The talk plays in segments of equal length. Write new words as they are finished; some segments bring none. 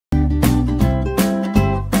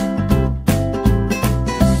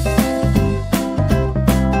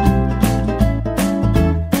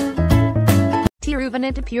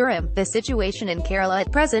Thiruvananthapuram, the situation in Kerala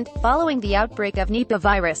at present, following the outbreak of Nipah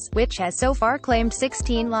virus, which has so far claimed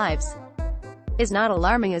 16 lives, is not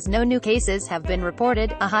alarming as no new cases have been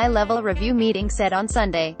reported, a high-level review meeting said on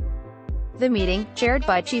Sunday. The meeting, chaired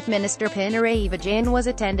by Chief Minister Pinarayi Vijayan, was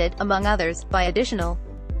attended, among others, by additional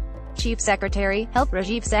Chief Secretary, Health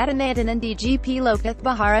Rajiv Satanathan and DGP Lokath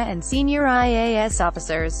Behera and senior IAS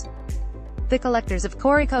officers. The collectors of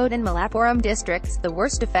Kozhikode and Malappuram districts, the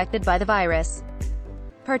worst affected by the virus,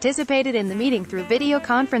 participated in the meeting through video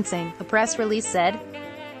conferencing, a press release said.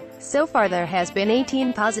 So far there has been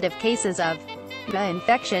 18 positive cases of the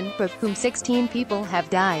infection, of whom 16 people have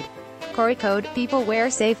died. Kozhikode, people wear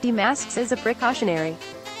safety masks as a precautionary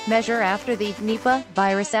measure after the Nipah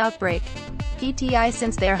virus outbreak. PTI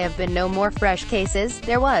Since there have been no more fresh cases,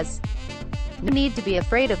 there was no need to be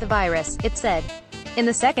afraid of the virus, it said. In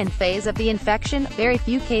the second phase of the infection, very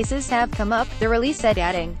few cases have come up, the release said,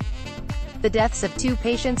 adding, the deaths of 2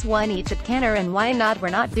 patients, one each at Kannur and Wayanad, were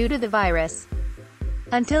not due to the virus.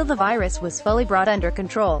 Until the virus was fully brought under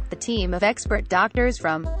control, the team of expert doctors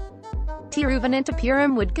from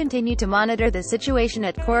Thiruvananthapuram would continue to monitor the situation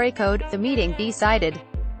at Kozhikode, the meeting decided.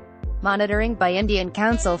 Monitoring by Indian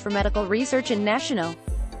Council for Medical Research and National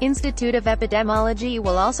Institute of Epidemiology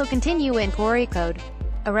will also continue in Kozhikode.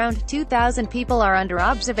 Around 2,000 people are under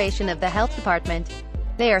observation of the health department.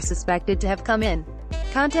 They are suspected to have come in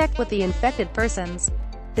contact with the infected persons.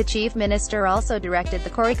 The Chief Minister also directed the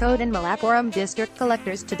Kozhikode and Malappuram district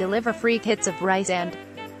collectors to deliver free kits of rice and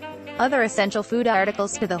other essential food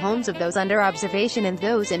articles to the homes of those under observation and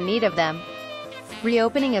those in need of them.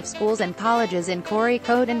 Reopening of schools and colleges in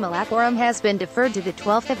Kozhikode and Malappuram has been deferred to the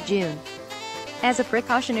 12th of June. As a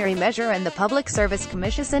precautionary measure, and the Public Service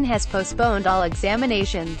Commission has postponed all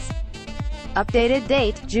examinations. Updated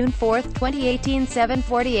date, June 4, 2018,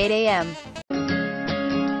 7:48 a.m.